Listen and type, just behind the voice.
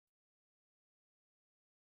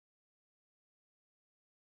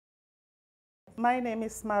My name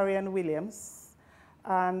is Marian Williams,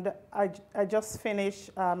 and I just finished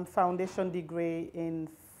foundation degree in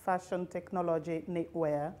fashion technology,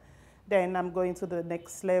 knitwear. Then I'm going to the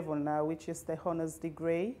next level now, which is the honors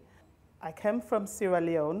degree. I came from Sierra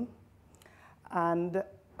Leone, and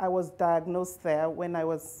I was diagnosed there when I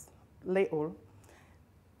was little,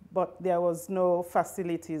 but there was no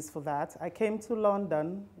facilities for that. I came to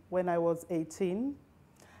London when I was 18,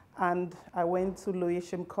 and I went to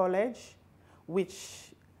Lewisham College,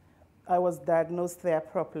 which I was diagnosed there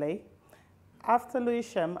properly. After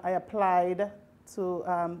Lewisham, I applied to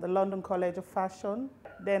the London College of Fashion.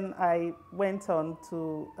 Then I went on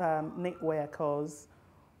to knitwear course,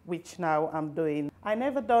 which now I'm doing. I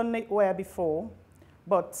never done knitwear before,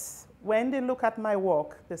 but when they look at my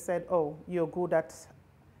work, they said, oh, you're good at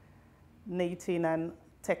knitting and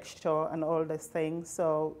texture and all these things,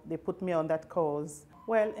 so they put me on that course.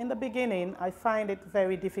 Well, in the beginning, I find it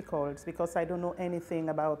very difficult because I don't know anything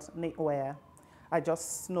about knitwear. I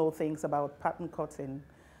just know things about pattern cutting.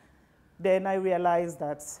 Then I realized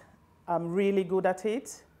that I'm really good at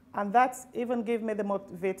it, and that even gave me the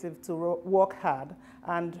motive to work hard.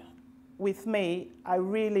 And with me, I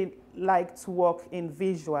really like to work in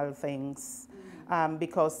visual things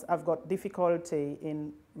because I've got difficulty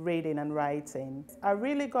in reading and writing. I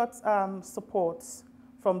really got support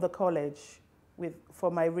from the college for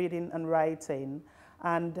my reading and writing,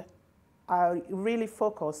 and I really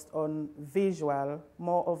focused on visual,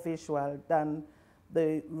 more of visual than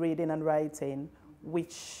the reading and writing,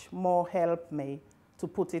 which more helped me to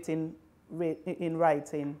put it in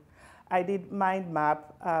writing. I did mind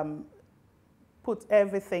map, put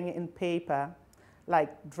everything in paper,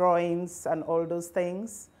 like drawings and all those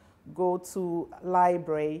things, go to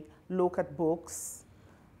library, look at books,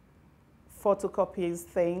 photocopies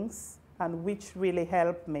things, and which really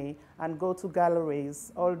helped me, and go to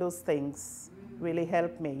galleries. All those things really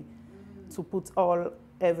helped me to put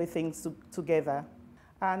everything together.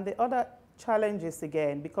 And the other challenges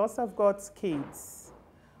again, because I've got kids,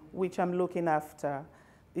 which I'm looking after,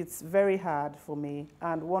 it's very hard for me.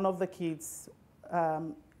 And one of the kids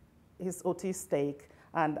is autistic,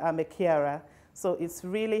 and I'm a carer, so it's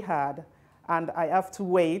really hard. And I have to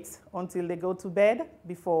wait until they go to bed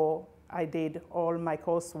before I did all my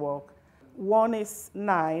coursework. One is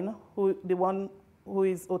 9, the one who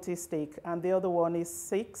is autistic, and the other one is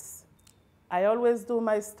 6. I always do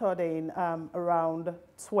my studying around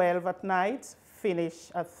 12 at night,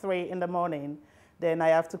 finish at 3 in the morning. Then I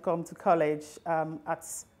have to come to college at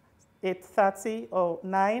 8:30 or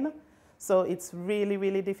 9, so it's really,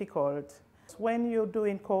 really difficult. When you're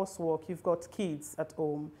doing coursework, you've got kids at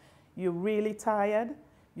home, you're really tired,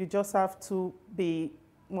 you just have to be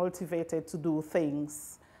motivated to do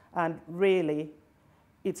things. And really,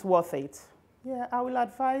 it's worth it. Yeah, I will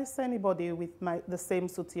advise anybody with the same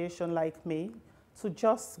situation like me to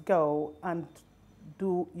just go and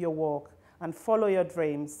do your work and follow your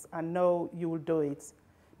dreams and know you will do it.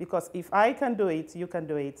 Because if I can do it, you can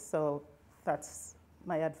do it. So that's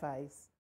my advice.